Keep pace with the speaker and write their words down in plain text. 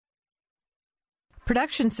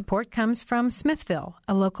Production support comes from Smithville,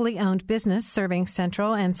 a locally owned business serving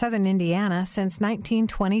central and southern Indiana since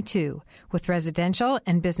 1922, with residential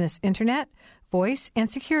and business internet, voice, and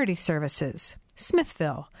security services.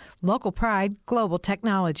 Smithville, local pride, global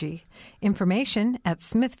technology. Information at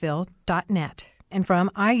smithville.net. And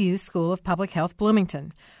from IU School of Public Health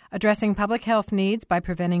Bloomington, addressing public health needs by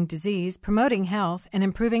preventing disease, promoting health, and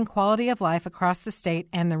improving quality of life across the state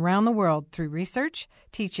and around the world through research,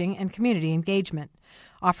 teaching, and community engagement.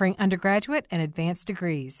 Offering undergraduate and advanced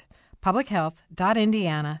degrees.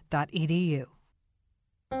 publichealth.indiana.edu.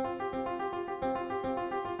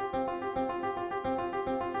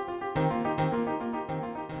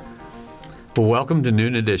 Well, welcome to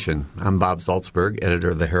Noon Edition. I'm Bob Zaltsberg,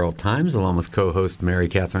 editor of the Herald Times, along with co-host Mary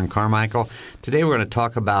Catherine Carmichael. Today we're going to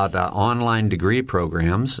talk about online degree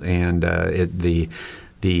programs, and the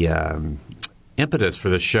impetus for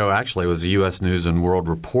this show actually was the U.S. News and World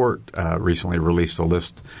Report recently released a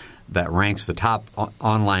list that ranks the top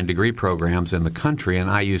online degree programs in the country, and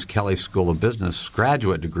IU's Kelley School of Business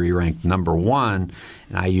graduate degree ranked number 1,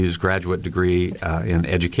 and IU's graduate degree in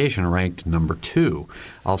education ranked number 2.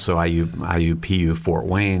 Also, IU-PU Fort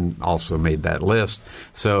Wayne also made that list.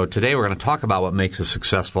 So today we're going to talk about what makes a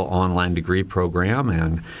successful online degree program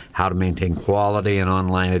and how to maintain quality in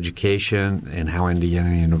online education and how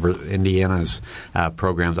Indiana's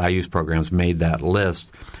programs, IU's programs, made that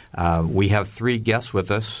list. We have 3 guests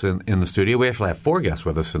with us in the studio. We actually have 4 guests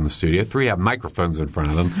with us in the studio. 3 have microphones in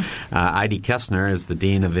front of them. Heidi Kessner is the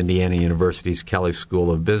Dean of Indiana University's Kelley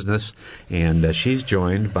School of Business, and she's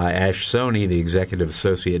joined by Ash Soni, the Executive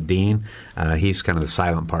Associate Dean. He's kind of the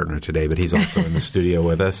silent partner today, but he's also in the studio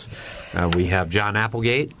with us. We have John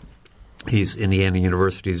Applegate. He's Indiana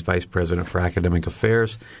University's Vice President for Academic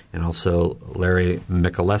Affairs, and also Larry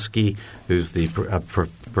Mikuleski, who's the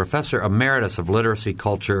Professor Emeritus of Literacy,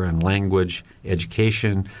 Culture, and Language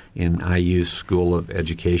Education in IU's School of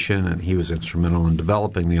Education, and he was instrumental in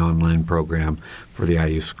developing the online program for the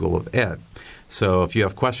IU School of Ed. So if you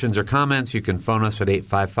have questions or comments, you can phone us at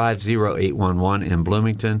 855-0811 in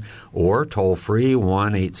Bloomington or toll-free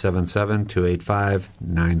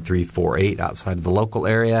 1-877-285-9348 outside of the local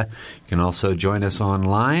area. You can also join us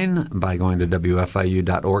online by going to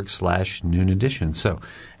wfiu.org/Noon Edition. So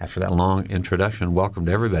after that long introduction, welcome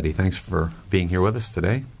to everybody. Thanks for being here with us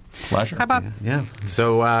today. Pleasure. How about Yeah.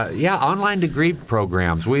 So online degree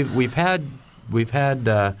programs. We've had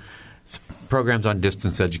programs on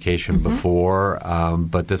distance education before,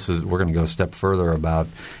 but we're going to go a step further about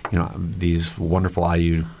these wonderful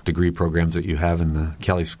IU degree programs that you have in the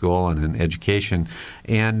Kelley School and in education.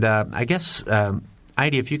 And I guess,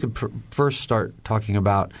 Heidi, if you could first start talking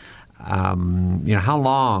about how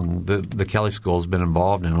long the Kelley School has been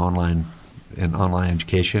involved in online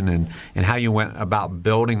education and how you went about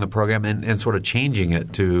building the program and sort of changing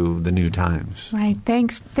it to the new times. Right.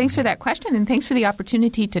 Thanks for that question, and thanks for the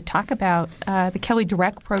opportunity to talk about the Kelley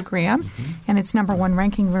Direct program and its number 1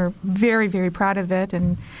 ranking. We're very, very proud of it,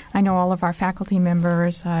 and I know all of our faculty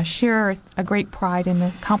members share a great pride in the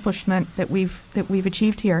accomplishment that we've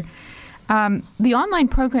achieved here. The online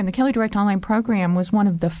program, the Kelley Direct online program, was one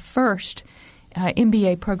of the first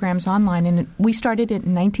MBA programs online, and we started it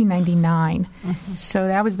in 1999. So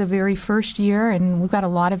that was the very first year, and we've got a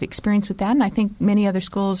lot of experience with that, and I think many other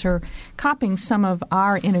schools are copying some of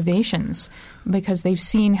our innovations because they've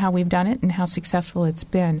seen how we've done it and how successful it's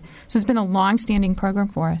been. So it's been a long-standing program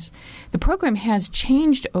for us. The program has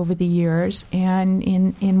changed over the years, and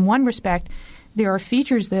in one respect, there are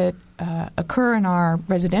features that occur in our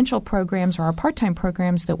residential programs or our part-time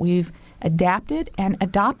programs that we've adapted and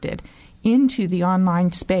adopted into the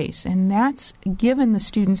online space, and that's given the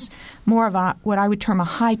students more of what I would term a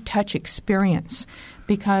high-touch experience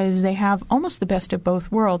because they have almost the best of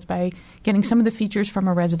both worlds by getting some of the features from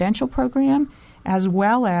a residential program as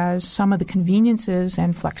well as some of the conveniences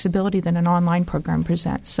and flexibility that an online program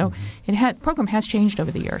presents. So the program has changed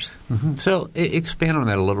over the years. So expand on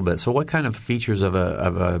that a little bit. So what kind of features of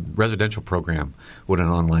a residential program would an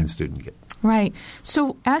online student get? Right.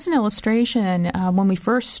 So as an illustration, when we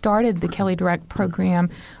first started the Kelley Direct program,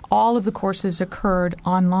 all of the courses occurred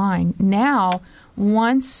online. Now,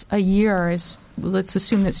 once a year, let's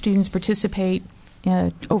assume that students participate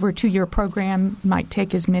over a 2-year program, might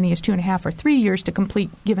take as many as 2.5 or 3 years to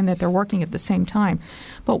complete, given that they're working at the same time.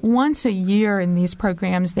 But once a year in these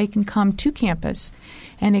programs, they can come to campus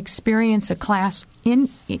and experience a class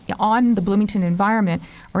on the Bloomington environment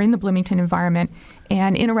or in the Bloomington environment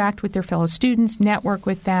and interact with their fellow students, network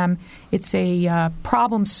with them. It's a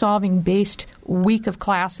problem-solving based week of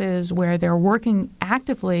classes where they're working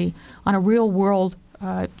actively on a real-world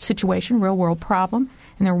situation, real-world problem,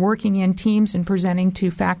 and they're working in teams and presenting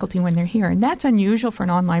to faculty when they're here. And that's unusual for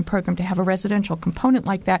an online program to have a residential component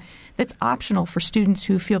like that that's optional for students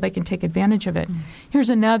who feel they can take advantage of it.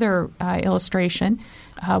 Here's another illustration.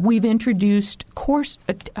 We've introduced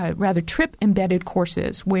trip-embedded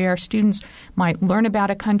courses where students might learn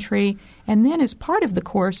about a country and then as part of the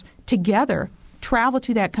course together travel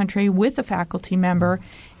to that country with a faculty member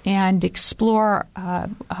and explore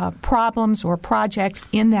problems or projects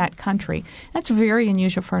in that country. That's very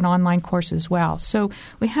unusual for an online course as well. So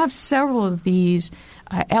we have several of these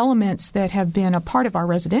elements that have been a part of our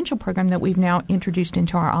residential program that we've now introduced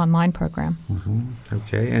into our online program. Mm-hmm.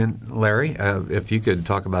 Okay. And Larry, if you could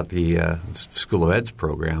talk about the School of Ed's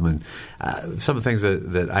program and some of the things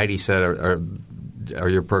that Heidi said are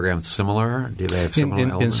your programs similar? Do they have similar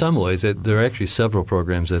elements? In some ways, there are actually several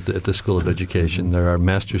programs at the School of Education. There are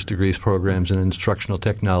master's degrees programs in instructional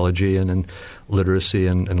technology and in literacy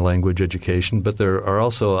and language education, but there are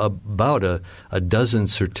also about a dozen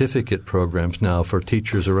certificate programs now for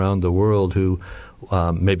teachers around the world who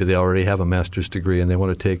maybe they already have a master's degree and they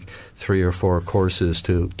want to take 3 or 4 courses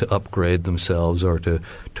to upgrade themselves or to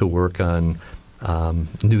work on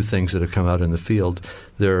new things that have come out in the field.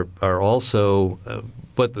 There are also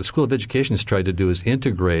what the School of Education has tried to do is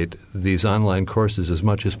integrate these online courses as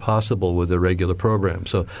much as possible with the regular program.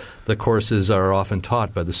 So the courses are often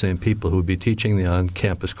taught by the same people who would be teaching the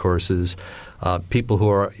on-campus courses. People who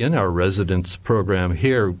are in our residence program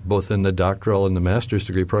here, both in the doctoral and the master's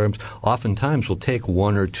degree programs, oftentimes will take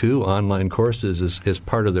 1 or 2 online courses as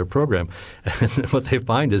part of their program. And what they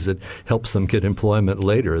find is it helps them get employment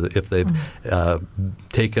later if they've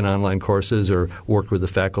taken online courses or worked with a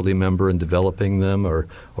faculty member in developing them or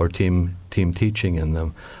team teaching in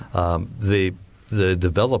them. The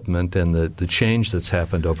development and the change that's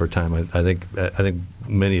happened over time, I think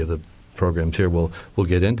many of the programs here will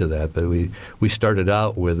get into that, but we started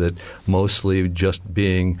out with it mostly just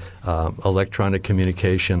being electronic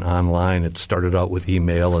communication online. It started out with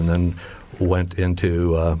email and then went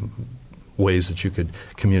into ways that you could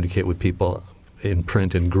communicate with people in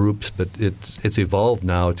print in groups, but it's evolved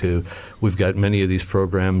now to we've got many of these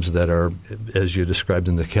programs that are, as you described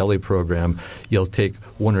in the Kelly program, you'll take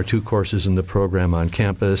 1 or 2 courses in the program on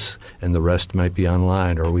campus and the rest might be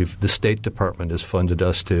online. Or the State Department has funded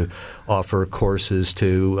us to offer courses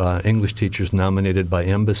to English teachers nominated by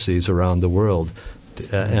embassies around the world.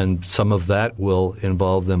 And some of that will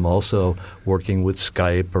involve them also working with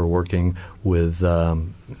Skype or working with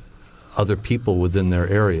other people within their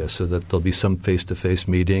area so that there'll be some face-to-face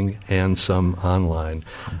meeting and some online.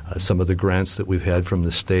 Some of the grants that we've had from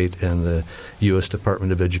the state and the U.S.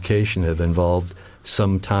 Department of Education have involved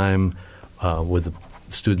some time with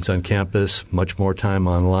students on campus, much more time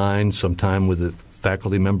online, some time with a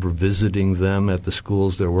faculty member visiting them at the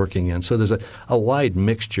schools they're working in. So there's a wide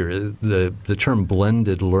mixture. The term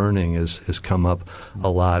blended learning has come up a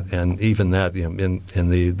lot, and even that in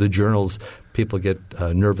the journals, people get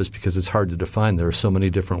nervous because it's hard to define. There are so many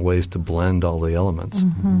different ways to blend all the elements.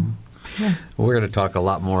 Mm-hmm. Yeah. Well, we're going to talk a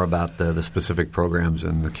lot more about the specific programs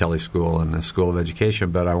in the Kelly School and the School of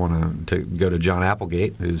Education, but I want to go to John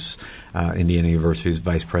Applegate, who's Indiana University's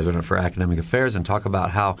Vice President for Academic Affairs, and talk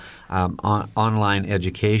about how online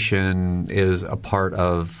education is a part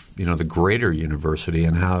of the greater university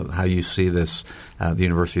and how you see this the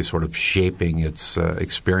university sort of shaping its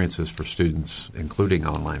experiences for students, including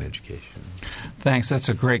online education. Thanks. That's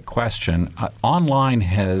a great question. Online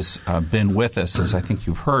has been with us, as I think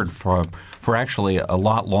you've heard, for actually a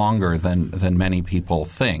lot longer than many people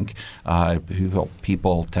think.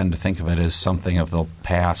 People tend to think of it as something of the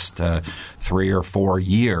past 3 or 4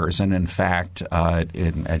 years. And in fact,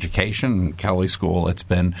 in education, Kelly School, it's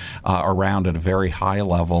been around at a very high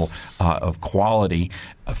level of quality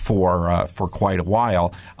for quite a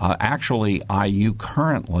while. Actually, IU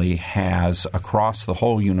currently has, across the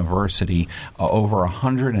whole university, over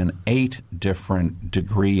 108 different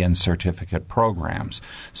degree and certificate programs.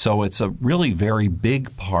 So it's a really very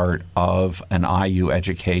big part of an IU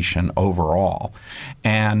education overall.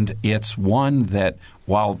 And it's one that,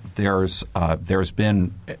 while there's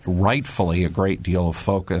been rightfully a great deal of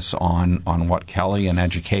focus on what Kelly and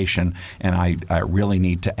education, and I really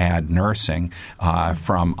need to add nursing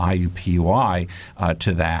from IUPUI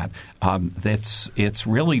to that, it's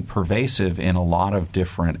really pervasive in a lot of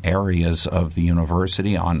different areas of the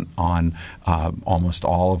university on almost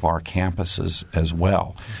all of our campuses as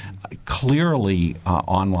well. Clearly,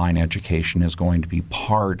 online education is going to be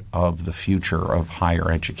part of the future of higher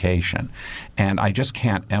education. And I just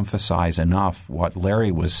can't emphasize enough what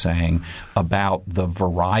Larry was saying about the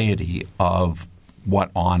variety of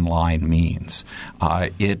what online means.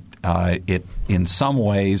 it in some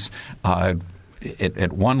ways,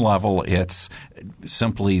 at one level, it's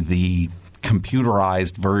simply the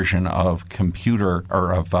computerized version of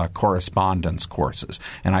correspondence courses,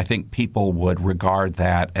 and I think people would regard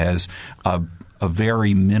that as a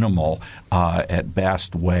very minimal, at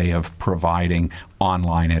best, way of providing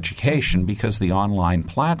online education, because the online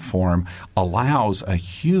platform allows a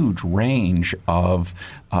huge range of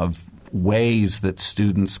ways that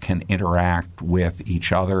students can interact with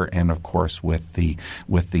each other and, of course, with the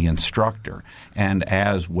instructor. And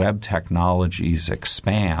as web technologies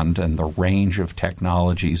expand and the range of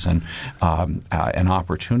technologies and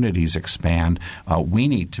opportunities expand, we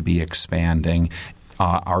need to be expanding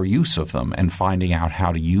our use of them and finding out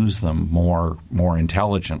how to use them more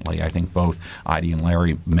intelligently. I think both Heidi and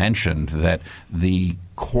Larry mentioned that the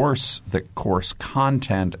course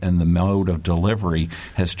content and the mode of delivery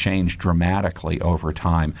has changed dramatically over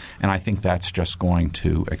time, and I think that's just going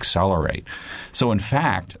to accelerate. So, in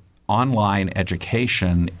fact, online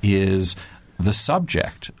education is the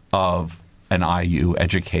subject of an IU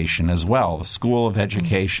education as well. The School of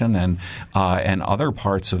Education and other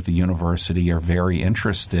parts of the university are very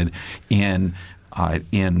interested in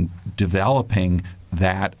developing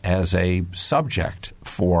that as a subject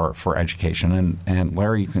for education. And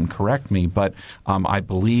Larry, you can correct me, but I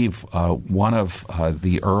believe one of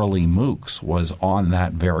the early MOOCs was on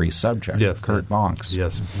that very subject. Yes. Kurt Bonks.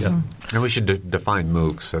 Yes. Yeah. And we should define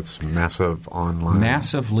MOOCs. That's massive online.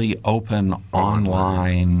 Massively open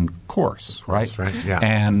online course, right? That's right.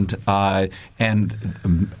 Yeah.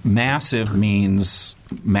 And massive means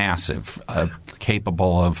massive,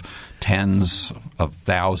 capable of tens of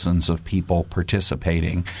thousands of people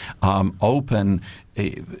participating. Open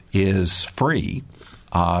is free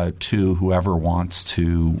to whoever wants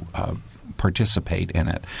to participate in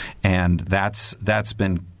it, and that's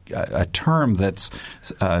been a term that's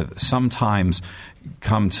sometimes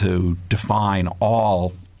come to define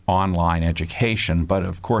all online education, but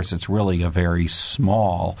of course it's really a very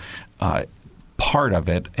small part of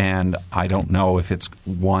it, and I don't know if it's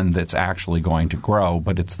one that's actually going to grow,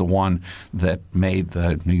 but it's the one that made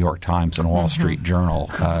the New York Times and Wall Street Journal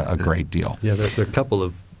a great deal. Yeah, there are a couple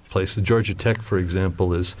of places. Georgia Tech, for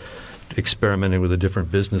example, is experimenting with a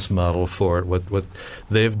different business model for it. What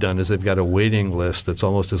they've done is they've got a waiting list that's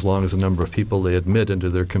almost as long as the number of people they admit into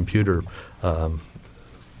their computer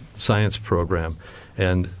science program,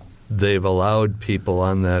 and they've allowed people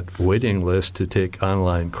on that waiting list to take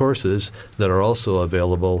online courses that are also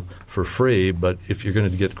available for free, but if you're going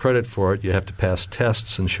to get credit for it, you have to pass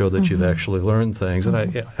tests and show that you've actually learned things. And I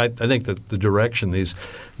think that the direction these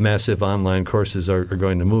massive online courses are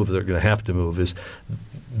going to move, they're going to have to move, is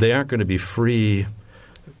they aren't going to be free.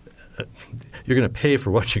 You're going to pay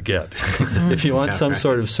for what you get. If you want some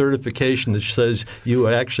sort of certification that says you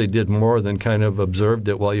actually did more than kind of observed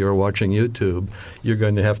it while you were watching YouTube, you're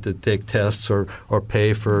going to have to take tests or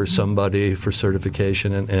pay for somebody for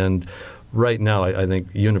certification. And right now I think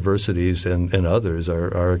universities and others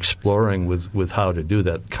are exploring with how to do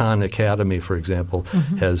that. Khan Academy, for example,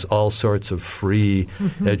 has all sorts of free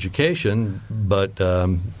education, but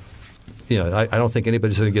I don't think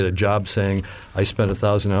anybody's going to get a job saying, I spent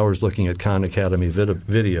 1,000 hours looking at Khan Academy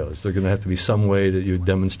videos. There's going to have to be some way that you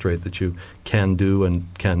demonstrate that you can do and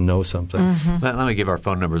can know something. Let me give our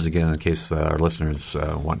phone numbers again in case our listeners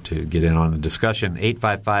want to get in on the discussion.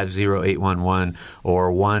 855-0811 or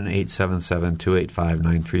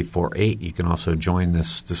 1-877-285-9348. You can also join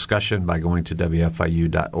this discussion by going to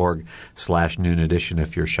wfiu.org/noon edition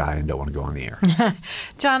if you're shy and don't want to go on the air.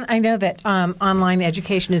 John, I know that online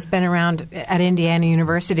education has been around at Indiana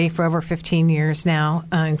University for over 15 years now,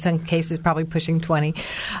 in some cases probably pushing 20.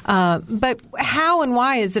 But how and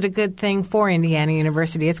why is it a good thing for Indiana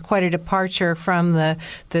University? It's quite a departure from the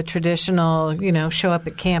traditional, show up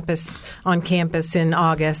at on campus in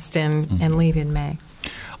August and leave in May.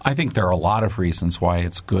 I think there are a lot of reasons why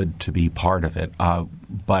it's good to be part of it,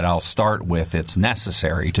 but I'll start with it's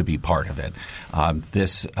necessary to be part of it.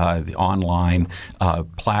 The online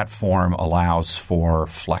platform allows for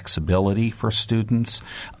flexibility for students,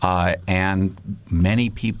 and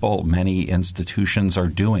many institutions are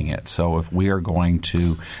doing it. So if we are going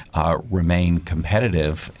to remain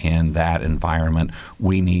competitive in that environment,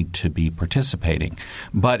 we need to be participating.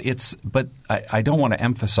 But I don't want to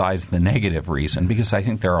emphasize the negative reason, because I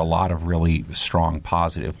think there are a lot of really strong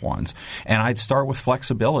positive ones. And I'd start with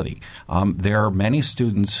flexibility. There are many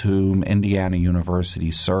students whom Indiana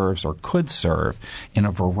University serves or could serve in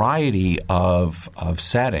a variety of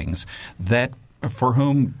settings that for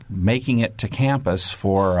whom making it to campus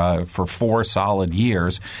for 4 solid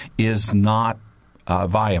years is not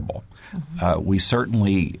viable. We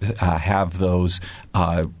certainly have those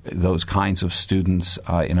kinds of students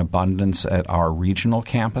in abundance at our regional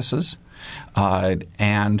campuses,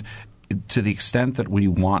 and to the extent that we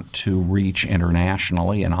want to reach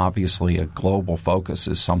internationally, and obviously a global focus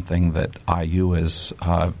is something that IU is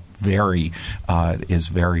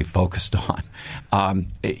very focused on.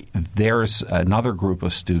 There's another group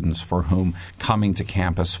of students for whom coming to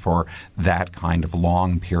campus for that kind of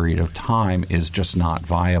long period of time is just not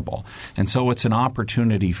viable. And so it's an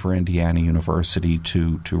opportunity for Indiana University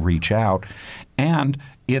to reach out. And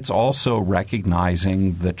it's also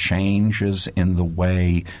recognizing the changes in the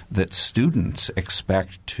way that students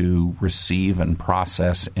expect to receive and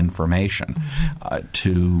process information.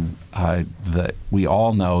 We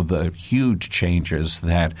all know the huge changes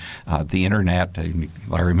that the Internet,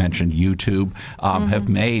 Larry mentioned YouTube, have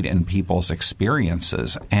made in people's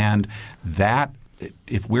experiences. And that,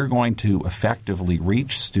 if we're going to effectively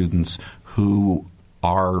reach students who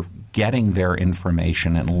are getting their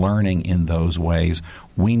information and learning in those ways,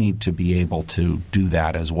 we need to be able to do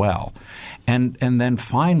that as well. And then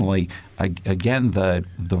finally, again, the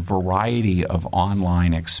variety of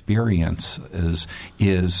online experience is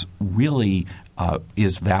really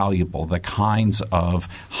is valuable. The kinds of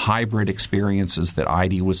hybrid experiences that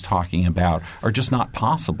Heidi was talking about are just not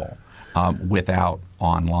possible without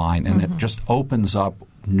online, and it just opens up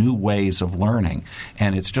new ways of learning.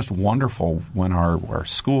 And it's just wonderful when our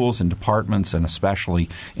schools and departments, and especially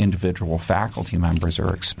individual faculty members,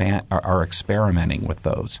 are experimenting with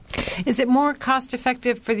those. Is it more cost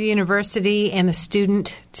effective for the university and the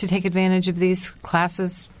student to take advantage of these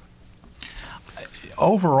classes?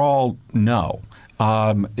 Overall, no.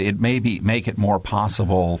 It may make it more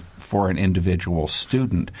possible for an individual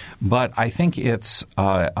student, but I think it's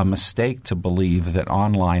a mistake to believe that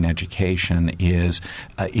online education is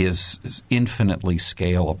infinitely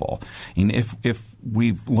scalable. And if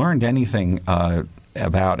we've learned anything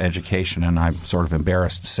about education, and I'm sort of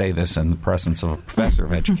embarrassed to say this in the presence of a professor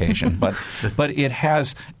of education, but it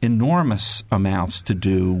has enormous amounts to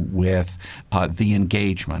do with the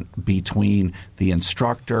engagement between the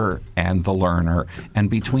instructor and the learner, and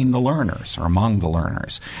between the learners or among the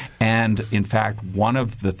learners. And in fact, one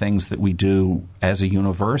of the things that we do as a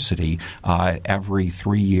university every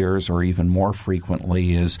 3 years or even more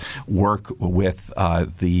frequently is work with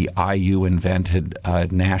the IU invented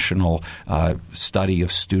national study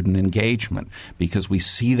of student engagement, because we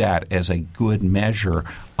see that as a good measure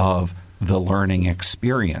of the learning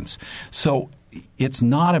experience. So it's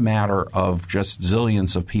not a matter of just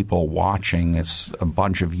zillions of people watching. It's a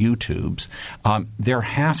bunch of YouTubes. There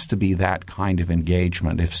has to be that kind of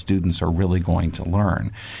engagement if students are really going to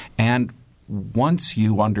learn. And once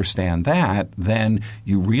you understand that, then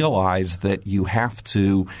you realize that you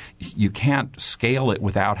can't scale it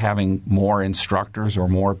without having more instructors or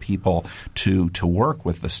more people to work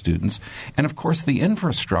with the students. And of course, the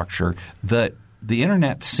infrastructure, the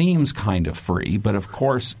Internet seems kind of free, but of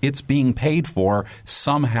course it's being paid for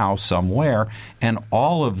somehow, somewhere, and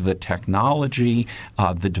all of the technology,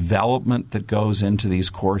 the development that goes into these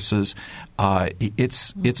courses,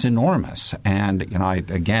 it's enormous. And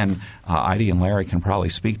Heidi and Larry can probably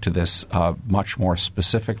speak to this much more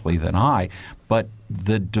specifically than I, but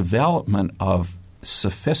the development of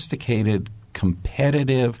sophisticated,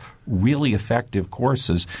 competitive, really effective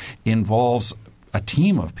courses involves a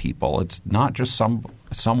team of people. It's not just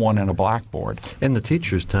someone in a blackboard. And the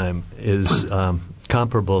teacher's time is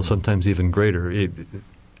comparable, sometimes even greater.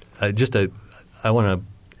 I want to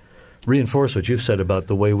reinforce what you've said about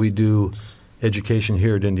the way we do education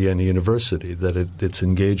here at Indiana University, that it's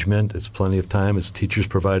engagement, it's plenty of time, it's teachers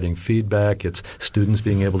providing feedback, it's students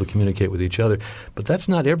being able to communicate with each other. But that's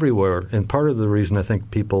not everywhere. And part of the reason I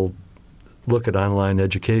think people look at online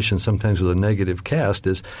education sometimes with a negative cast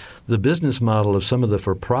is the business model of some of the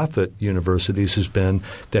for-profit universities has been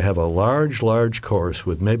to have a large course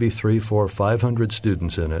with maybe 300, 400, 500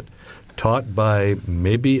 students in it, taught by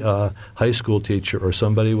maybe a high school teacher or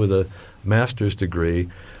somebody with a master's degree,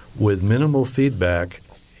 with minimal feedback,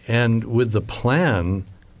 and with the plan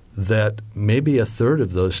that maybe a third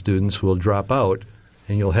of those students will drop out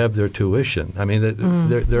and you'll have their tuition. I mean,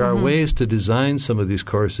 there are ways to design some of these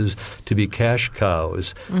courses to be cash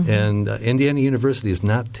cows, and Indiana University has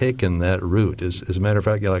not taken that route. As a matter of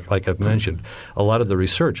fact, like I've mentioned, a lot of the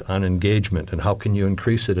research on engagement and how can you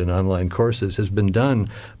increase it in online courses has been done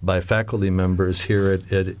by faculty members here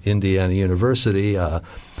at Indiana University.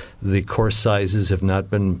 The course sizes have not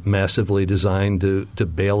been massively designed to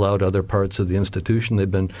bail out other parts of the institution.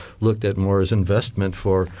 They've been looked at more as investment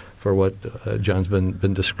for what John's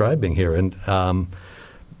been describing here. And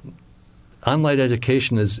online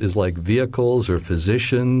education is like vehicles or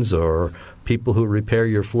physicians or people who repair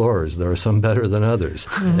your floors. There are some better than others.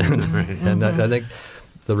 And I think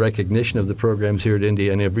the recognition of the programs here at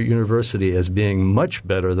Indiana University as being much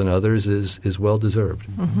better than others is well-deserved.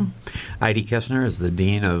 Heidi Kessner is the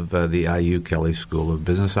Dean of the IU Kelley School of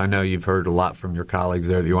Business. I know you've heard a lot from your colleagues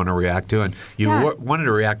there that you want to react to, and you wanted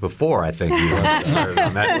to react before, I think. You started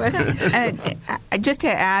on that. Just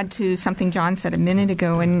to add to something John said a minute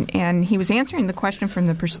ago, and he was answering the question from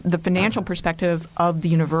the financial perspective of the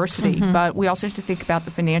university, but we also have to think about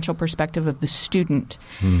the financial perspective of the student.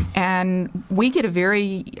 And we get a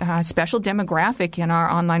very special demographic in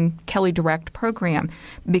our online Kelley Direct program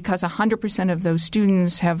because 100% of those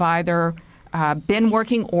students have either been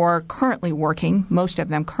working or currently working, most of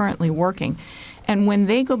them currently working. And when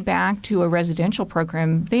they go back to a residential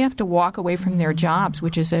program, they have to walk away from their jobs,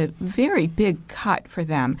 which is a very big cut for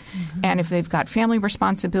them. And if they've got family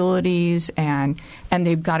responsibilities and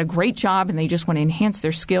they've got a great job and they just want to enhance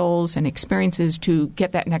their skills and experiences to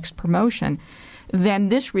get that next promotion, then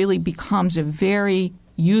this really becomes a very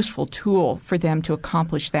useful tool for them to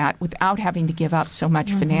accomplish that without having to give up so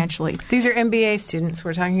much financially. These are MBA students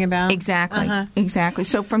we're talking about? Exactly. Exactly.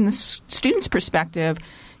 So from the student's perspective,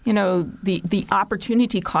 the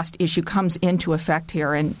opportunity cost issue comes into effect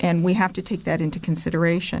here, and we have to take that into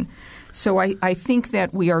consideration. So I think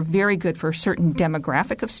that we are very good for a certain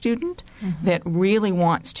demographic of student that really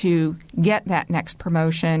wants to get that next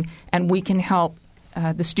promotion, and we can help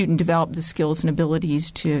the student develop the skills and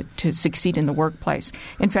abilities to succeed in the workplace.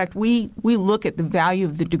 In fact, we look at the value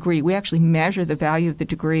of the degree. We actually measure the value of the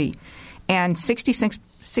degree. And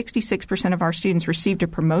 66% of our students received a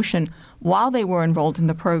promotion while they were enrolled in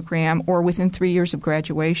the program or within 3 years of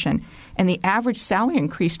graduation. And the average salary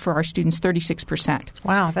increased for our students 36%.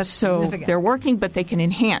 Wow, that's significant. So they're working, but they can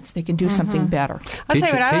enhance. They can do something better.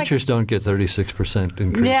 Teachers don't get 36%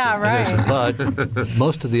 increase. Yeah, right. But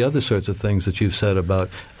most of the other sorts of things that you've said about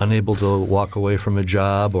unable to walk away from a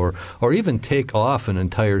job or even take off an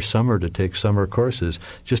entire summer to take summer courses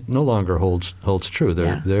just no longer holds true.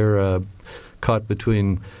 They're caught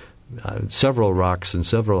between several rocks and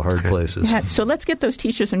several hard places. Yeah, so let's get those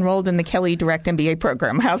teachers enrolled in the Kelley Direct MBA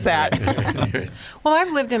program. How's that? Well,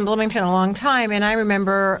 I've lived in Bloomington a long time, and I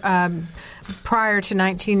remember prior to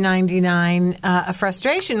 1999 a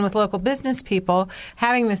frustration with local business people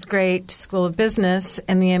having this great School of Business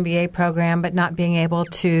and the MBA program, but not being able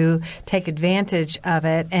to take advantage of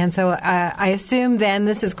it. And so I assume then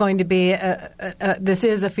this is going to be this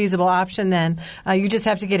is a feasible option then. You just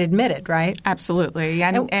have to get admitted, right? Absolutely.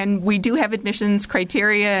 And we do have admissions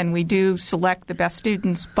criteria, and we do select the best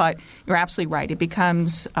students, but you're absolutely right. It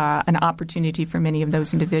becomes an opportunity for many of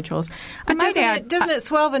those individuals. But doesn't it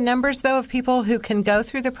swell the numbers, though, of people who can go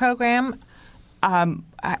through the program?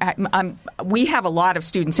 We have a lot of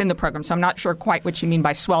students in the program, so I'm not sure quite what you mean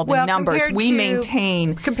by swell the numbers.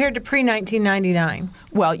 Compared to pre-1999.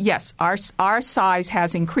 Well, yes, our size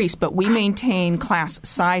has increased, but we maintain class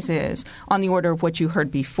sizes on the order of what you heard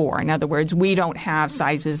before. In other words, we don't have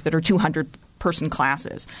sizes that are 200-person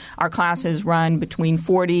classes. Our classes run between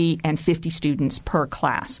 40 and 50 students per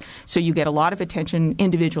class. So you get a lot of attention,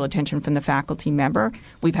 individual attention from the faculty member.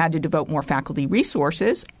 We've had to devote more faculty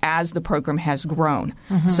resources as the program has grown.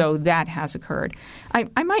 So that has occurred.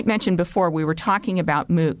 I might mention before we were talking about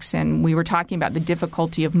MOOCs, and we were talking about the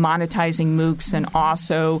difficulty of monetizing MOOCs, and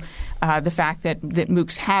also the fact that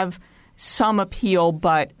MOOCs have some appeal,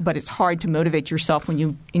 but it's hard to motivate yourself when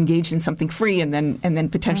you engage in something free and then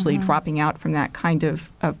potentially dropping out from that kind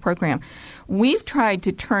of program. We've tried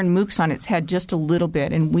to turn MOOCs on its head just a little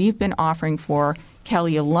bit, and we've been offering for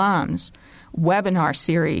Kelley alums webinar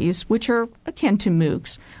series, which are akin to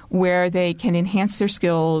MOOCs, where they can enhance their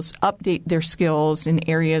skills, update their skills in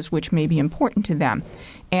areas which may be important to them.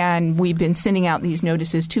 And we've been sending out these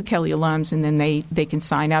notices to Kelley alums, and then they can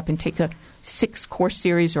sign up and take a 6-course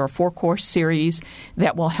series or a 4-course series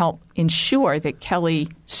that will help ensure that Kelley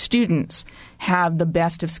students have the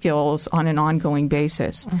best of skills on an ongoing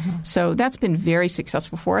basis. So that's been very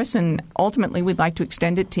successful for us, and ultimately we'd like to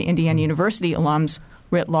extend it to Indiana University alums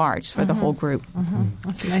writ large for the whole group.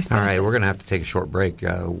 That's a nice benefit. All right, we're going to have to take a short break.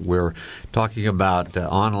 We're talking about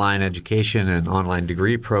online education and online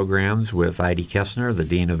degree programs with Heidi Kessner, the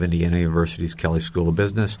Dean of Indiana University's Kelley School of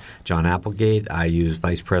Business, John Applegate, IU's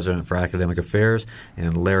Vice President for Academic Affairs,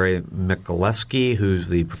 and Larry Mikuleski, who's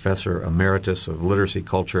the Professor Emeritus of Literacy,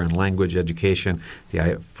 Culture, and Language Education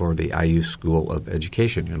for the IU School of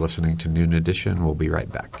Education. You're listening to Noon Edition. We'll be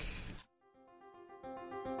right back.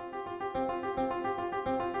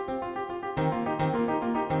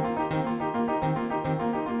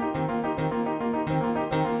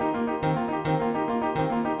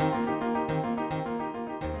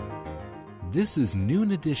 This is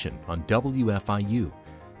Noon Edition on WFIU.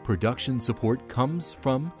 Production support comes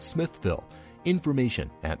from Smithville.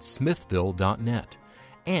 Information at smithville.net.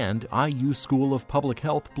 And IU School of Public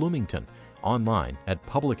Health Bloomington. Online at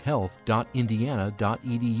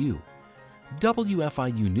publichealth.indiana.edu.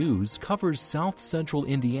 WFIU News covers South Central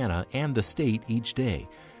Indiana and the state each day.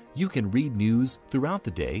 You can read news throughout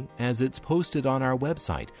the day as it's posted on our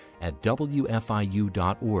website at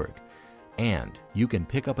wfiu.org. And you can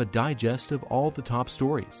pick up a digest of all the top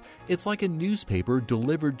stories. It's like a newspaper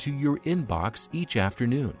delivered to your inbox each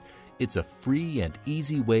afternoon. It's a free and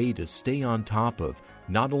easy way to stay on top of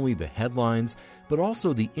not only the headlines, but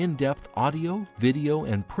also the in-depth audio, video,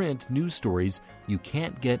 and print news stories you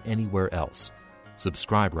can't get anywhere else.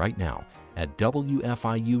 Subscribe right now at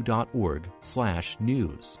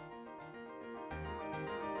wfiu.org/news.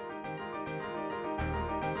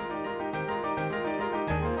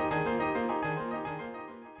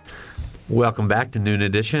 Welcome back to Noon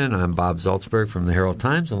Edition. I'm Bob Zaltzberg from the Herald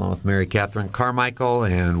Times, along with Mary Catherine Carmichael,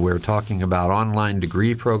 and we're talking about online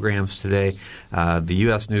degree programs today. The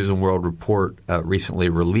U.S. News & World Report recently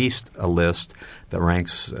released a list that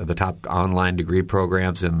ranks the top online degree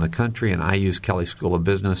programs in the country, and IU's Kelley School of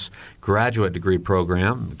Business graduate degree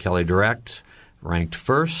program, Kelley Direct, ranked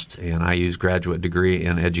first, and IU's graduate degree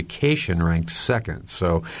in education ranked second.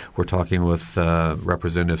 So we're talking with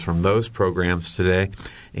representatives from those programs today,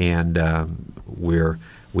 and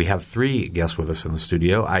we have three guests with us in the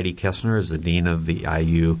studio. Heidi Kessner is the dean of the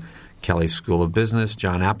IU Kelley School of Business.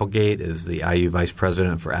 John Applegate is the IU Vice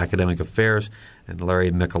President for Academic Affairs, and Larry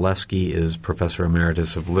Mikuleski is Professor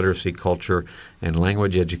Emeritus of Literacy, Culture, and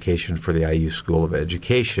Language Education for the IU School of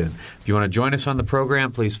Education. If you want to join us on the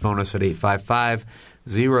program, please phone us at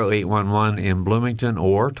 855-0811 in Bloomington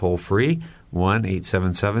or toll-free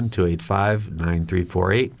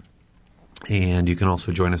 1-877-285-9348. And you can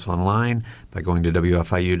also join us online by going to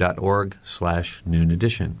wfiu.org/Noon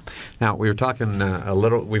Edition. Now, we were talking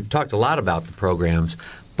we've talked a lot about the programs,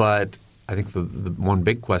 but I think the one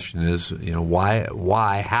big question is,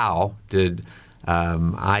 how did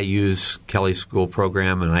IU's Kelley School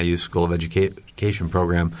program and IU's School of Education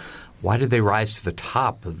program, why did they rise to the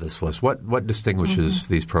top of this list? What distinguishes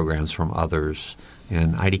these programs from others?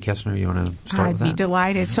 And Heidi Kessner, you want to start with that? I'd be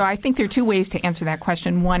delighted. So I think there are two ways to answer that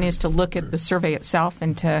question. One is to look at the survey itself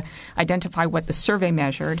and to identify what the survey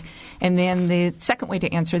measured. And then the second way to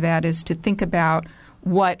answer that is to think about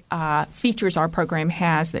what features our program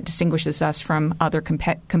has that distinguishes us from other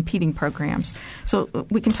competing programs. So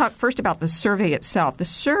we can talk first about the survey itself. The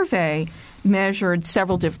survey measured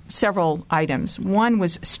several items. One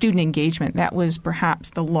was student engagement. That was perhaps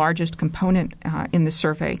the largest component in the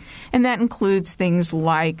survey. And that includes things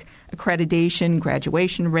like accreditation,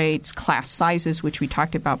 graduation rates, class sizes, which we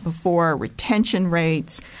talked about before, retention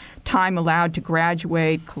rates, time allowed to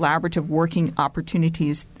graduate, collaborative working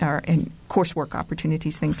opportunities, and coursework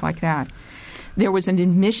opportunities, things like that. There was an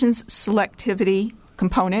admissions selectivity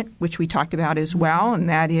component, which we talked about as well, and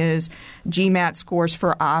that is GMAT scores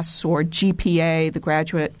for us, or GPA,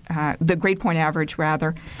 the grade point average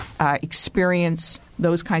rather, experience,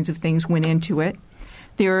 those kinds of things went into it.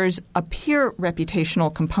 There's a peer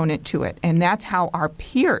reputational component to it, and that's how our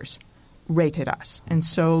peers rated us. And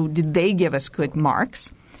so did they give us good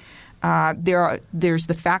marks? There's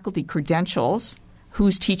the faculty credentials,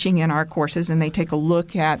 who's teaching in our courses, and they take a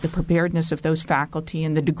look at the preparedness of those faculty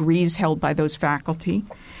and the degrees held by those faculty.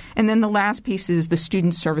 And then the last piece is the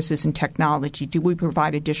student services and technology. Do we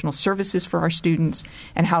provide additional services for our students,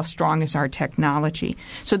 and how strong is our technology?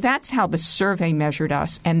 So that's how the survey measured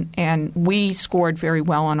us, and we scored very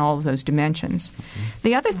well on all of those dimensions. Mm-hmm.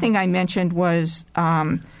 The other thing I mentioned was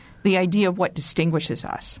the idea of what distinguishes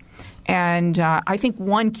us. And I think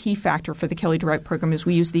one key factor for the Kelley Direct program is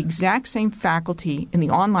we use the exact same faculty in the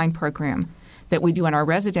online program that we do in our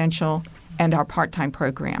residential and our part-time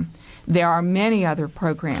program. There are many other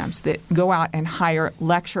programs that go out and hire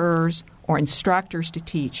lecturers or instructors to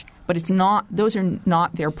teach, but those are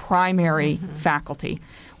not their primary faculty.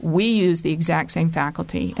 We use the exact same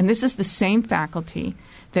faculty, and this is the same faculty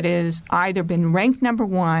that has either been ranked number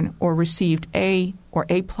one or received A or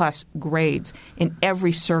A-plus grades in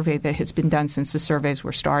every survey that has been done since the surveys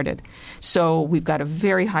were started. So we've got a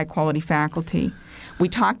very high-quality faculty. We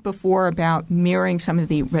talked before about mirroring some of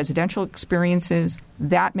the residential experiences.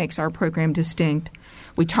 That makes our program distinct.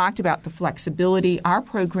 We talked about the flexibility. Our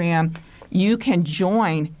program, you can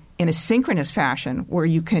join in a synchronous fashion where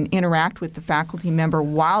you can interact with the faculty member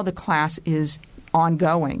while the class is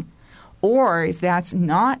ongoing. Or if that's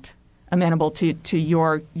not amenable to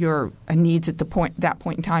your needs at that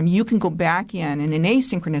point in time, you can go back in an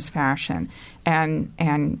asynchronous fashion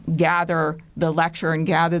and gather the lecture and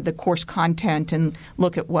gather the course content and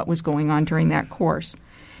look at what was going on during that course.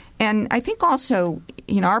 And I think also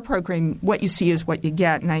in our program, what you see is what you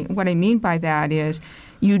get. And what I mean by that is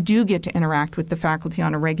you do get to interact with the faculty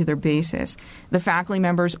on a regular basis. The faculty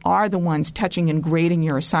members are the ones touching and grading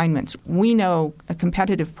your assignments. We know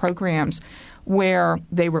competitive programs where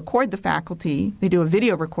they record the faculty, they do a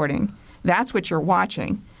video recording. That's what you're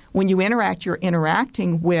watching. When you interact, you're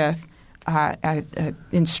interacting with an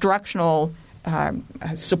instructional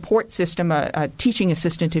support system, a teaching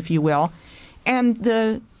assistant, if you will. And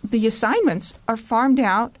the assignments are farmed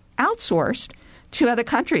out, outsourced to other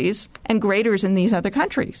countries and graders in these other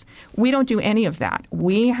countries. We don't do any of that.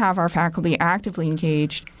 We have our faculty actively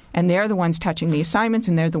engaged, and they're the ones touching the assignments,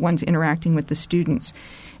 and they're the ones interacting with the students.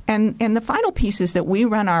 And the final piece is that we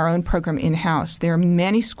run our own program in-house. There are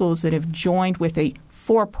many schools that have joined with a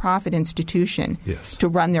for-profit institution to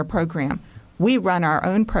run their program. We run our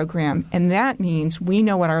own program, and that means we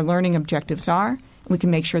know what our learning objectives are. We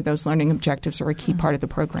can make sure those learning objectives are a key part of the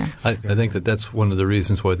program. I think that's one of the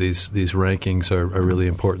reasons why these rankings are really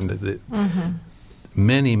important.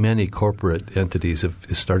 Many corporate entities have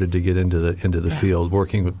started to get into the field,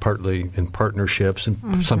 working with partly in partnerships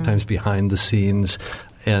and sometimes behind the scenes.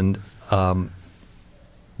 And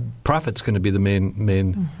profit's going to be the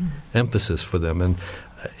main emphasis for them.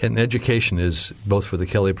 And education is, both for the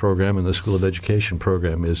Kelley program and the School of Education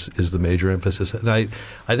program, is the major emphasis. And I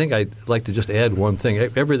think I'd like to just add one thing.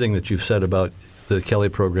 Everything that you've said about the Kelley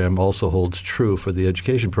program also holds true for the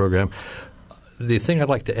education program. The thing I'd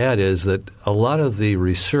like to add is that a lot of the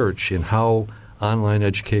research in how online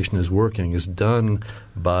education is working is done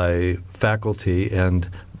by faculty and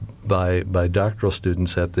by doctoral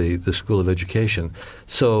students at the School of Education.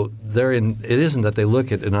 So it isn't that they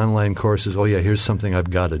look at an online course as, oh yeah, here's something I've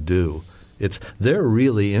got to do. They're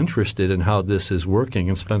really interested in how this is working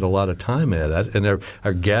and spend a lot of time at it, and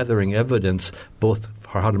are gathering evidence both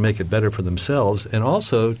for how to make it better for themselves and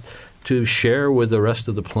also to share with the rest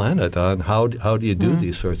of the planet on how do you do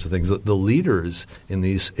these sorts of things. The leaders in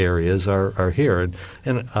these areas are here,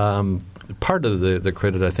 and part of the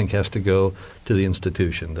credit, I think, has to go to the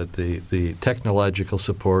institution, that the technological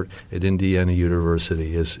support at Indiana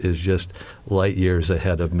University is just light years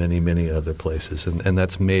ahead of many other places, and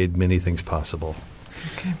that's made many things possible.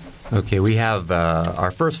 Okay, we have our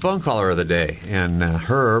first phone caller of the day, and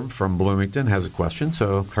Herb from Bloomington has a question.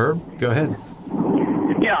 So, Herb, go ahead.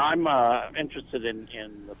 Yeah, I'm interested in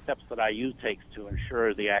the steps that IU takes to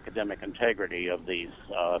ensure the academic integrity of these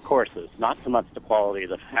courses, not so much the quality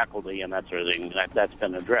of the faculty and that sort of thing. That's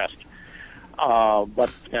been addressed,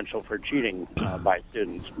 but potential for cheating by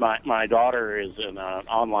students. My daughter is in an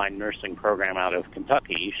online nursing program out of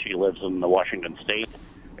Kentucky. She lives in the Washington State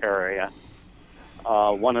area.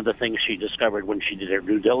 One of the things she discovered when she did her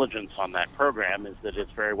due diligence on that program is that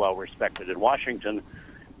it's very well respected in Washington,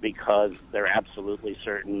 because they're absolutely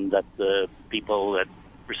certain that the people that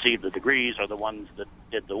receive the degrees are the ones that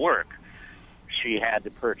did the work. She had to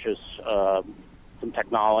purchase some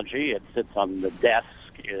technology. It sits on the desk.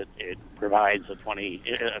 It provides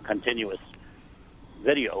a continuous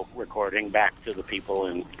video recording back to the people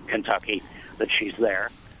in Kentucky that she's there.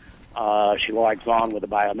 She logs on with a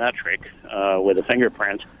biometric, with a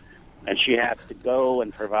fingerprint, and she has to go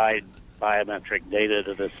and provide biometric data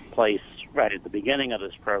to this place right at the beginning of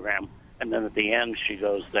this program, and then at the end she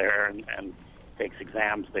goes there and takes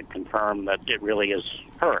exams that confirm that it really is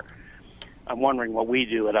her. I'm wondering what we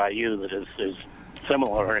do at IU that is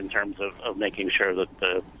similar in terms of making sure that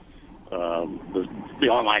the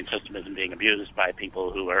online system isn't being abused by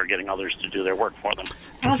people who are getting others to do their work for them.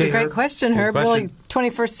 That's a great question, Herb. Really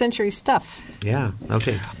 21st century stuff. Yeah.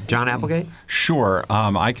 Okay. John Applegate? Sure.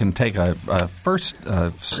 I can take a first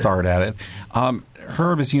start at it.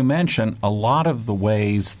 Herb, as you mentioned, a lot of the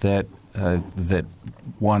ways that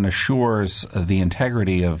one assures the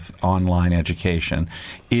integrity of online education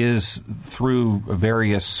is through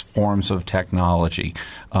various forms of technology,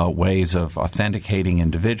 ways of authenticating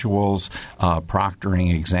individuals,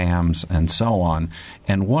 proctoring exams, and so on.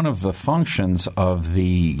 And one of the functions of the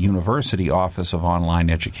University Office of Online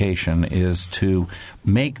Education is to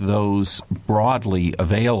make those broadly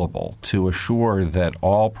available to assure that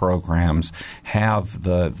all programs have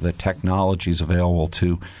the technologies available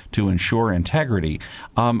to ensure integrity.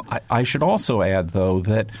 I should also add, though,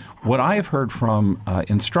 that what I've heard from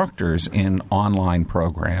instructors in online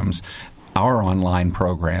programs our online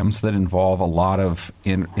programs that involve a lot of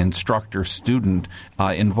instructor-student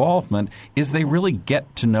involvement is they really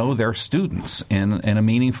get to know their students in a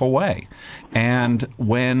meaningful way. And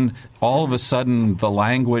when all of a sudden the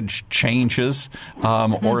language changes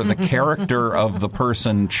or the character of the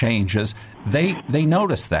person changes, they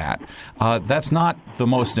notice that. That's not the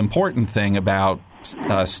most important thing about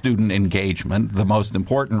student engagement, the most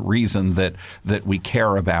important reason that we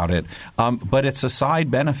care about it, but it's a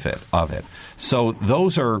side benefit of it. So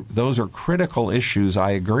those are critical issues,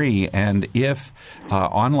 I agree. And if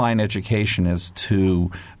online education is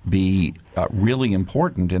to be really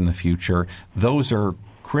important in the future, those are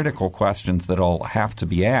critical questions that'll have to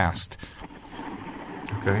be asked.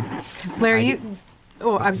 Okay. Larry,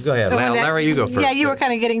 go ahead. Larry, you go first. Yeah, you were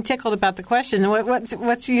kind of getting tickled about the question.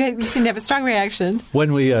 What's you seem to have a strong reaction.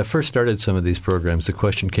 When we first started some of these programs, the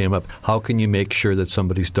question came up, how can you make sure that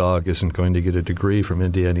somebody's dog isn't going to get a degree from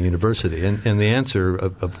Indiana University? And the answer,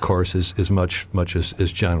 of course, is much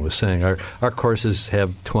as John was saying. Our courses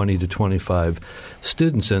have 20 to 25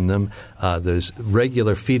 students in them. There's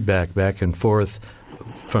regular feedback back and forth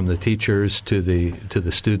from the teachers to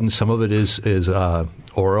the students. Some of it is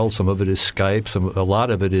oral, some of it is Skype, a lot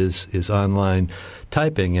of it is online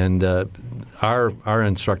typing, and our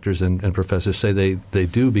instructors and professors say they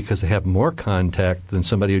do because they have more contact than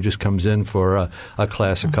somebody who just comes in for a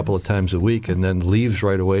class a couple of times a week and then leaves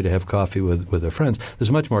right away to have coffee with their friends.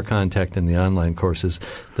 There's much more contact in the online courses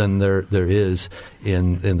than there is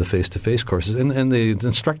in the face-to-face courses, and the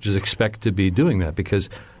instructors expect to be doing that because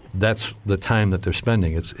that's the time that they're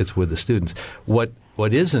spending. It's with the students.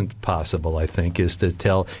 What isn't possible, I think, is to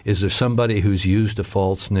tell, is there somebody who's used a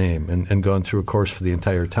false name and gone through a course for the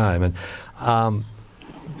entire time? And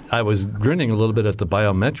I was grinning a little bit at the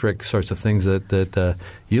biometric sorts of things that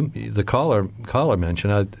the caller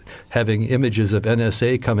mentioned, having images of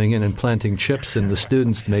NSA coming in and planting chips in the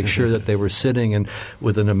students to make sure that they were sitting and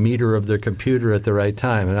within a meter of their computer at the right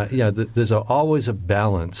time. And there's always a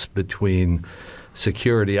balance between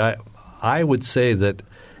security. I would say that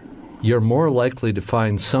you're more likely to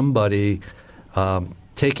find somebody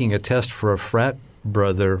taking a test for a frat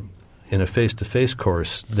brother in a face-to-face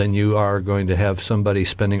course than you are going to have somebody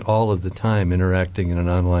spending all of the time interacting in an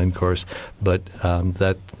online course. But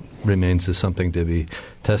that remains as something to be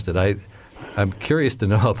tested. I'm curious to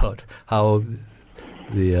know about how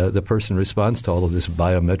the person responds to all of this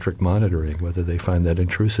biometric monitoring, whether they find that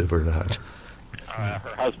intrusive or not.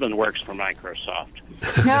 Her husband works for Microsoft.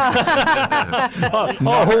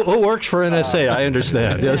 Who works for NSA? I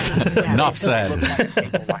understand. Yes. Enough said.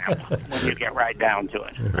 When you get right down to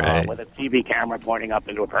it, right. With a TV camera pointing up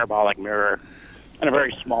into a parabolic mirror, and a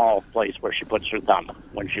very small place where she puts her thumb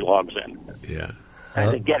when she logs in. Yeah. I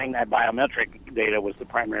think getting that biometric data was the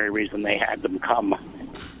primary reason they had them come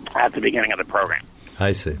at the beginning of the program.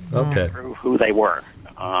 I see. Okay. Prove who they were.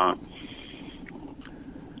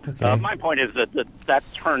 Okay. My point is that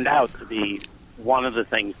turned out to be one of the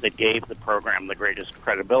things that gave the program the greatest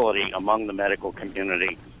credibility among the medical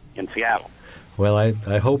community in Seattle. Well,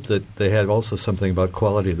 I hope that they had also something about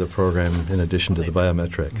quality of the program in addition to the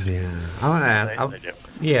biometrics. Yeah. I want to ask. They do.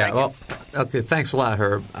 Yeah. Well, okay. Thanks a lot,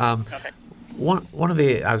 Herb. Okay. One of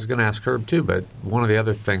the I was going to ask Herb too, but one of the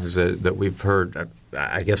other things that we've heard,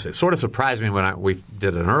 I guess it sort of surprised me when we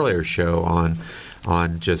did an earlier show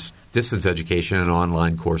on just distance education and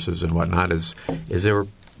online courses and whatnot is there were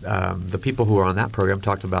the people who were on that program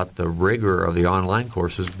talked about the rigor of the online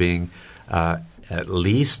courses being at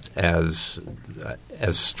least as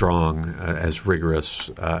strong, as rigorous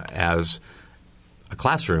as a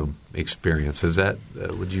classroom experience. Is that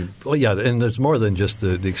would you? Well, yeah, and there's more than just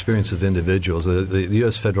the experience of individuals. The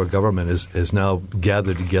U.S. federal government has now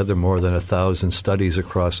gathered together more than 1,000 studies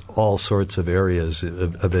across all sorts of areas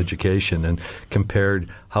of education and compared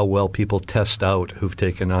how well people test out who've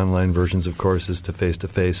taken online versions of courses to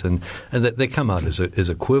face-to-face, and they come out as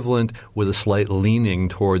equivalent with a slight leaning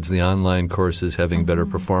towards the online courses having better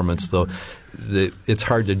performance, though it's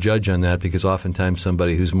hard to judge on that because oftentimes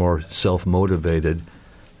somebody who's more self-motivated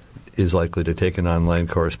is likely to take an online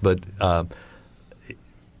course. But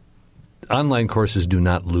online courses do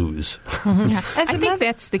not lose. I think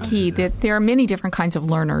that's the key, that there are many different kinds of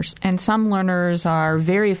learners, and some learners are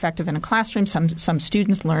very effective in a classroom. Some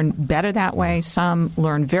students learn better that way. Some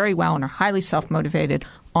learn very well and are highly self-motivated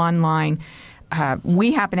online.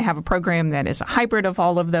 We happen to have a program that is a hybrid of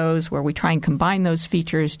all of those, where we try and combine those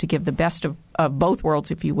features to give the best of both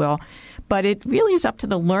worlds, if you will. But it really is up to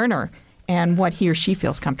the learner and what he or she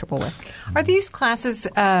feels comfortable with. Are these classes,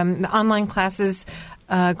 online classes,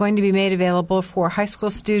 going to be made available for high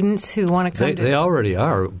school students who want to come They already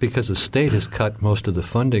are, because the state has cut most of the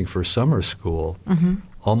funding for summer school. Mm-hmm.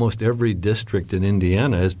 Almost every district in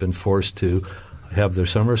Indiana has been forced to have their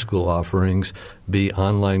summer school offerings be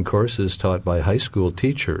online courses taught by high school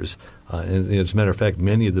teachers. And as a matter of fact,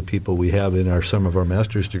 many of the people we have in some of our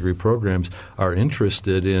master's degree programs are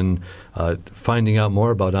interested in finding out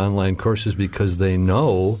more about online courses because they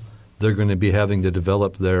know they're going to be having to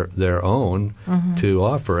develop their own to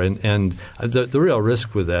offer. And the real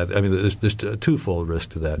risk with that, I mean, there's a twofold risk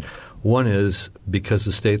to that. One is because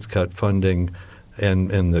the state's cut funding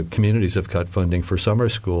and the communities have cut funding for summer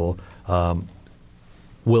school,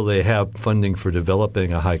 will they have funding for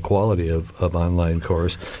developing a high quality of online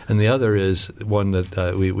course? And the other is one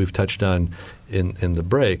that we've touched on in the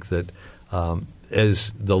break, that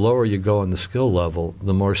as the lower you go on the skill level,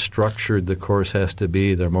 the more structured the course has to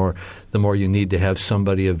be, the more you need to have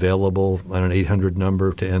somebody available on an 800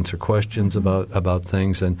 number to answer questions about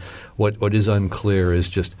things. And what is unclear is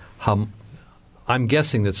just how – I'm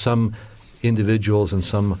guessing that some individuals and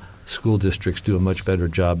some school districts do a much better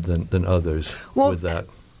job than others with that.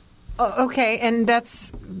 Okay, and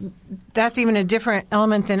that's even a different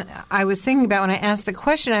element than I was thinking about when I asked the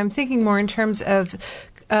question. I'm thinking more in terms of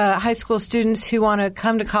high school students who want to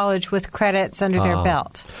come to college with credits under their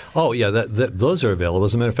belt. Oh, yeah, those are available.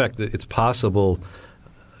 As a matter of fact, it's possible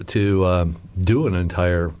to do an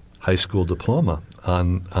entire high school diploma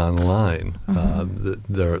online.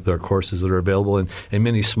 There are courses that are available, and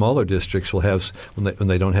many smaller districts will have, when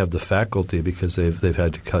they don't have the faculty because they've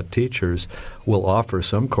had to cut teachers, will offer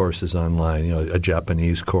some courses online. You know, a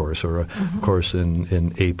Japanese course or a course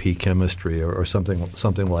in AP chemistry or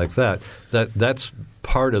something like that. That's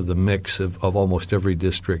part of the mix of almost every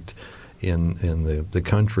district in the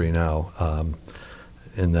country now.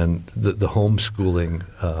 And then the homeschooling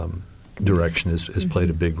direction has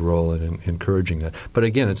played a big role in encouraging that. But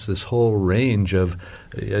again, it's this whole range of,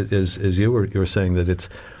 as you were saying, that it's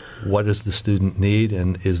what does the student need,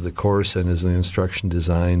 and is the course and is the instruction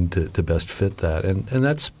designed to best fit that? And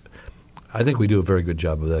that's, I think we do a very good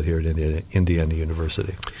job of that here at Indiana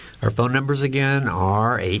University. Our phone numbers again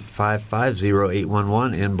are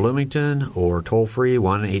 855-0811 in Bloomington, or toll-free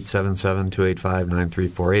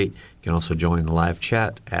 1-877-285-9348. You can also join the live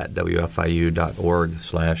chat at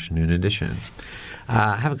wfiu.org/noon edition.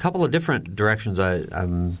 I have a couple of different directions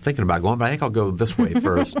I'm thinking about going, but I think I'll go this way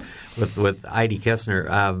first with Heidi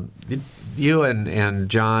Kessner. You and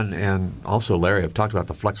John and also Larry have talked about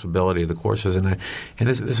the flexibility of the courses, and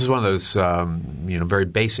this is one of those very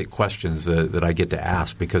basic questions that I get to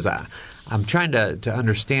ask, because I'm trying to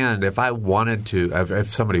understand if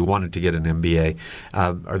somebody wanted to get an MBA,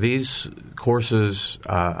 are these courses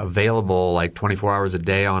available like 24 hours a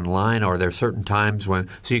day online, or are there certain times so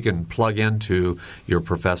you can plug into your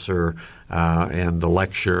professor and the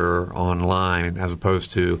lecture online as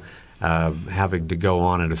opposed to having to go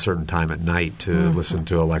on at a certain time at night to listen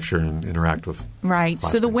to a lecture and interact with Right.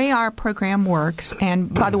 So the way our program works,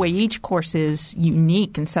 and by the way, each course is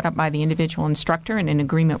unique and set up by the individual instructor and in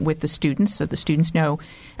agreement with the students, so the students know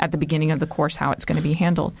at the beginning of the course how it's going to be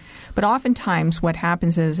handled. But oftentimes what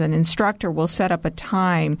happens is an instructor will set up a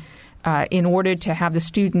time in order to have the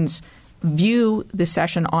students view the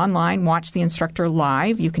session online, watch the instructor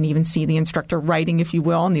live. You can even see the instructor writing, if you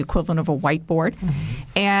will, on the equivalent of a whiteboard,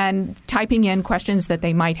 and typing in questions that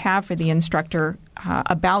they might have for the instructor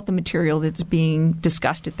about the material that's being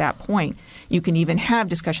discussed at that point. You can even have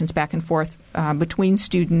discussions back and forth between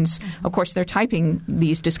students. Of course, they're typing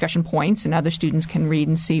these discussion points, and other students can read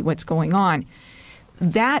and see what's going on.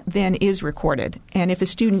 That then is recorded. And if a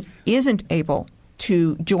student isn't able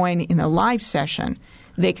to join in a live session,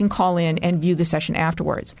 they can call in and view the session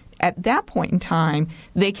afterwards. At that point in time,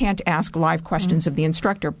 they can't ask live questions of the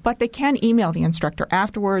instructor, but they can email the instructor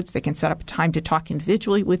afterwards. They can set up a time to talk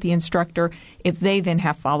individually with the instructor if they then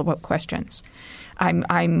have follow-up questions.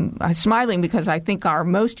 I'm smiling because I think our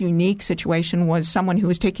most unique situation was someone who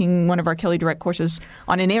was taking one of our Kelley Direct courses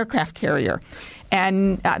on an aircraft carrier.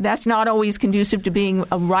 And that's not always conducive to being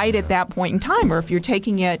right at that point in time, or if you're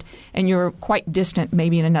taking it and you're quite distant,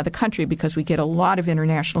 maybe in another country, because we get a lot of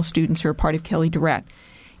international students who are part of Kelley Direct.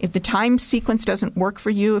 If the time sequence doesn't work for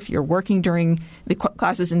you, if you're working during the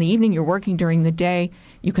classes in the evening, you're working during the day,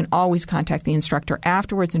 you can always contact the instructor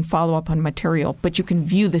afterwards and follow up on material. But you can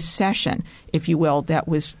view the session, if you will, that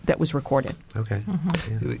was recorded. Okay.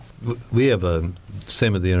 Yeah. We have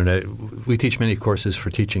same with the internet. We teach many courses for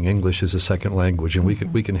teaching English as a second language, and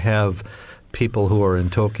we can have people who are in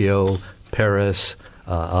Tokyo, Paris,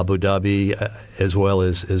 Abu Dhabi, as well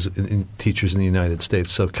as teachers in the United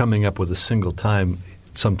States. So coming up with a single time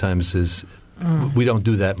sometimes is We don't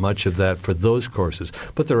do that much of that for those courses.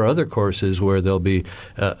 But there are other courses where there'll be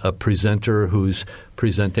a presenter who's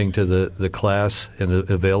presenting to the class and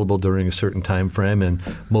available during a certain time frame, and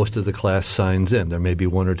most of the class signs in. There may be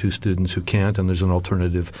one or two students who can't, and there's an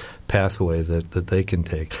alternative pathway that they can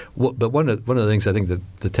take. But one of the things I think that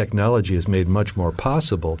the technology has made much more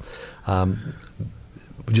possible,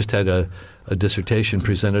 we just had a dissertation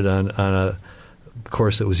presented on a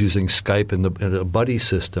course that was using Skype in a buddy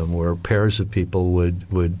system where pairs of people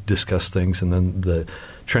would discuss things, and then the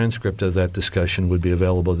transcript of that discussion would be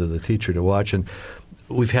available to the teacher to watch. And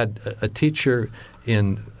we've had a teacher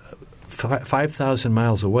in 5,000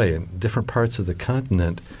 miles away in different parts of the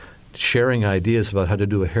continent sharing ideas about how to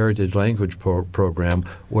do a heritage language program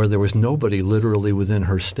where there was nobody literally within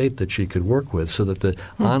her state that she could work with, so that the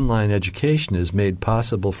online education is made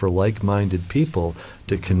possible for like-minded people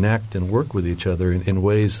to connect and work with each other in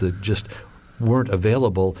ways that just weren't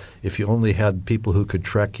available if you only had people who could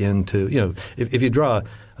trek into, if you draw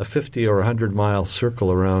a 50 or 100-mile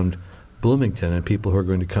circle around Bloomington and people who are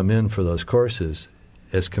going to come in for those courses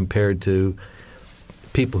as compared to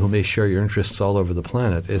people who may share your interests all over the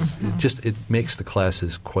planet, it makes the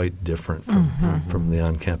classes quite different from the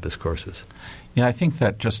on-campus courses. Yeah, I think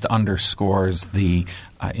that just underscores the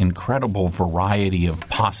incredible variety of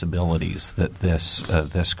possibilities that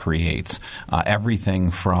this creates.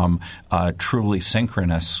 Everything from truly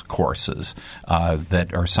synchronous courses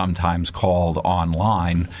that are sometimes called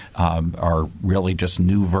online are really just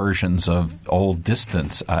new versions of old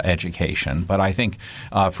distance education. But I think,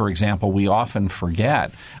 for example, we often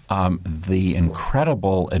forget the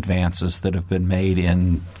incredible advances that have been made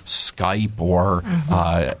in Skype or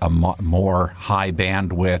a more high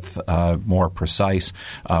bandwidth, more precise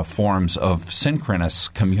forms of synchronous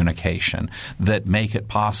communication that make it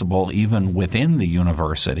possible even within the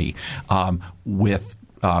university with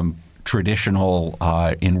traditional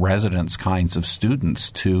in-residence kinds of students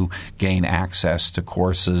to gain access to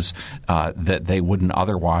courses that they wouldn't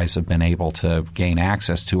otherwise have been able to gain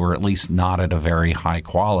access to, or at least not at a very high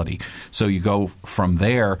quality. So you go from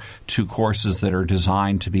there to courses that are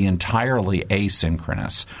designed to be entirely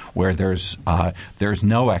asynchronous, where there's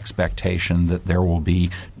no expectation that there will be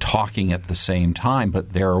talking at the same time,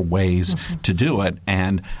 but there are ways to do it.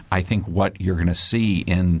 And I think what you're going to see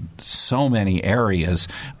in so many areas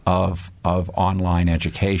of online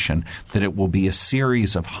education, that it will be a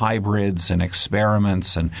series of hybrids and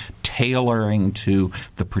experiments and tailoring to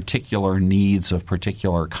the particular needs of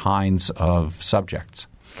particular kinds of subjects.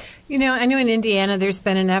 I know in Indiana there's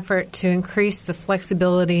been an effort to increase the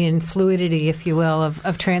flexibility and fluidity, if you will,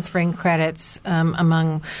 of transferring credits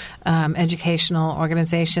among educational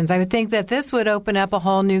organizations. I would think that this would open up a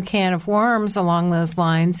whole new can of worms along those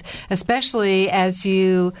lines, especially as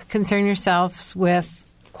you concern yourselves with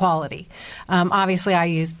quality. Obviously,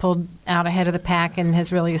 IU's pulled out ahead of the pack and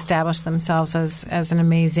has really established themselves as an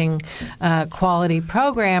amazing quality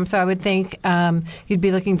program. So I would think you'd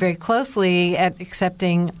be looking very closely at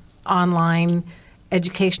accepting online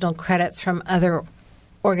educational credits from other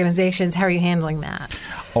organizations. How are you handling that?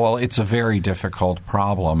 Well, it's a very difficult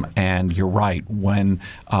problem, and you're right. When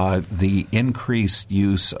the increased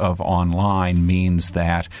use of online means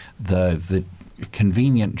that the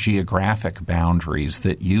convenient geographic boundaries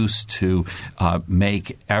that used to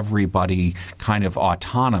make everybody kind of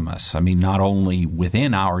autonomous. I mean, not only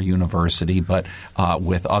within our university, but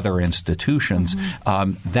with other institutions,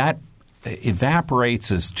 that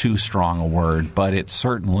evaporates is too strong a word, but it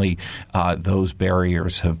certainly those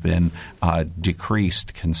barriers have been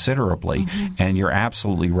decreased considerably. And you're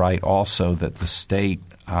absolutely right also that the state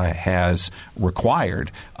has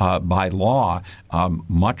required by law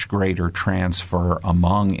much greater transfer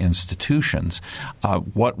among institutions.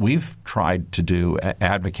 What we've tried to do,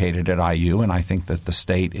 advocated at IU, and I think that the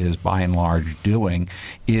state is by and large doing,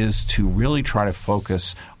 is to really try to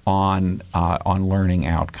focus on learning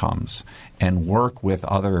outcomes and work with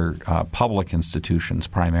other public institutions,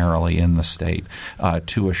 primarily in the state,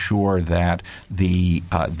 to assure that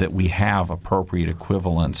that we have appropriate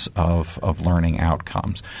equivalence of learning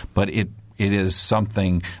outcomes. But it is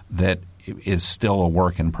something that is still a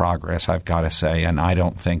work in progress, I've got to say, and I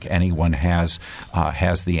don't think anyone has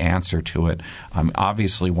the answer to it.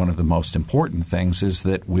 Obviously, one of the most important things is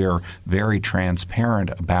that we're very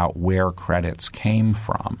transparent about where credits came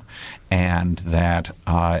from, and that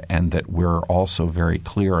we're also very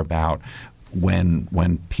clear about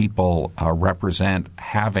when people represent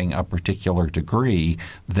having a particular degree,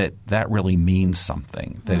 that really means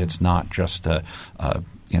something, that it's not just a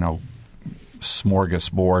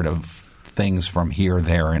smorgasbord of things from here,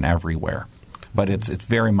 there, and everywhere. But it's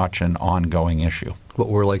very much an ongoing issue. what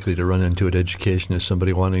we're likely to run into at education is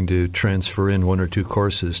somebody wanting to transfer in one or two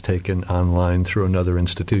courses taken online through another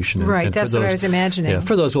institution. Right, that's what I was imagining. Yeah,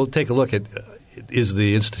 for those, we'll take a look at is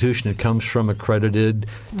the institution it comes from accredited,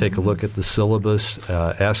 take a look at the syllabus,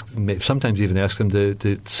 sometimes even ask them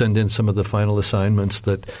to send in some of the final assignments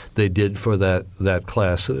that they did for that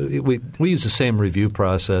class. We use the same review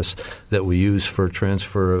process that we use for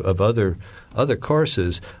transfer of other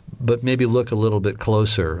courses, but maybe look a little bit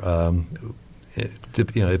closer.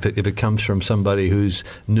 If it comes from somebody who's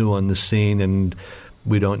new on the scene and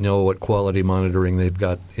we don't know what quality monitoring they've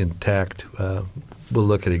got intact, we'll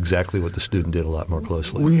look at exactly what the student did a lot more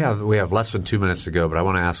closely. We have less than 2 minutes to go, but I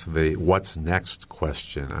want to ask the what's next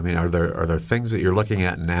question. I mean, are there things that you're looking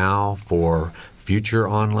at now for future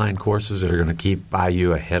online courses that are going to keep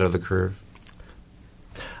IU ahead of the curve?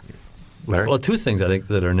 Larry? Well, two things I think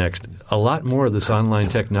that are next. A lot more of this online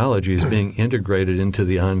technology is being integrated into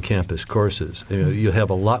the on-campus courses. You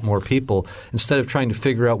have a lot more people. Instead of trying to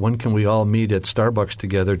figure out when can we all meet at Starbucks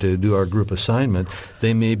together to do our group assignment,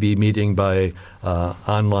 they may be meeting by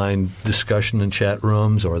online discussion and chat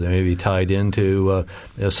rooms, or they may be tied into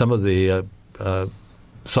some of the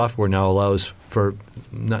software now allows for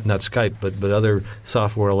not Skype, but other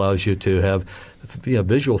software allows you to have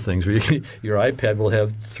visual things where your iPad will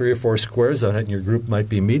have 3 or 4 squares on it, and your group might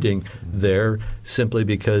be meeting there simply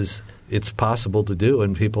because it's possible to do,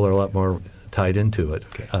 and people are a lot more tied into it.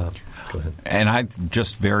 Okay. Go ahead. And I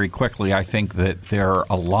just very quickly, I think that there are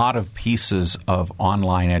a lot of pieces of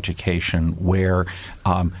online education where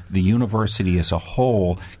the university as a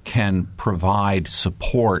whole can provide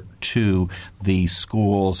support to the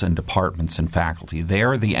schools and departments and faculty. They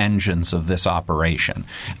are the engines of this operation.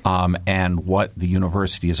 And what the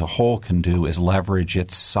university as a whole can do is leverage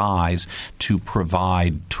its size to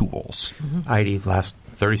provide tools. Heidi, last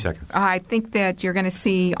 30 seconds. I think that you're going to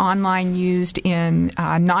see online used in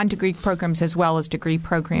non-degree programs as well as degree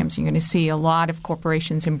programs. You're going to see a lot of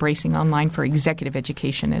corporations embracing online for executive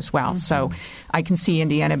education as well. So I can see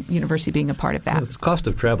Indiana University being a part of that. Well, it's cost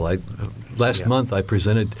of travel. Last month I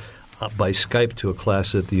presented by Skype to a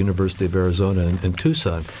class at the University of Arizona in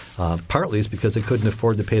Tucson. Partly it's because they couldn't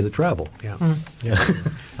afford to pay the travel. Yeah.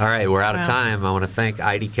 All right, we're out of time. I want to thank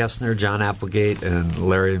Heidi Kestner, John Applegate, and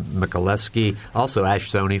Larry Mikuleski. Also, Ash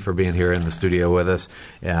Sony for being here in the studio with us.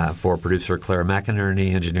 For producer Clara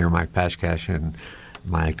McInerney, engineer Mike Pashkash, and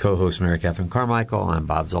my co-host Mary Catherine Carmichael. I'm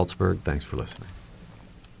Bob Zaltzberg. Thanks for listening.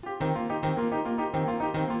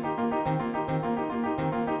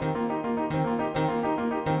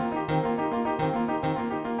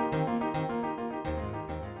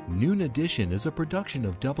 Noon Edition is a production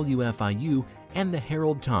of WFIU and the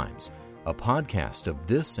Herald Times. A podcast of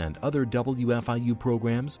this and other WFIU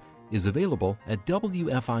programs is available at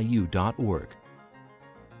WFIU.org.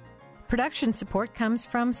 Production support comes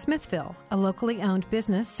from Smithville, a locally owned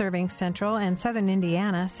business serving central and southern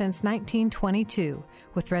Indiana since 1922,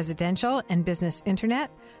 with residential and business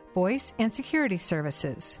internet, voice, and security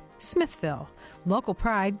services. Smithville, local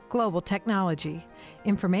pride, global technology.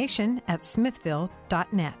 Information at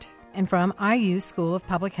smithville.net. And from IU School of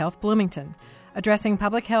Public Health Bloomington, addressing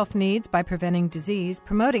public health needs by preventing disease,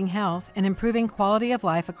 promoting health, and improving quality of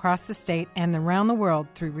life across the state and around the world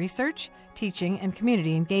through research, teaching, and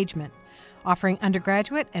community engagement. Offering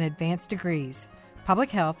undergraduate and advanced degrees.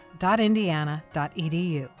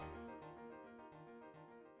 publichealth.indiana.edu.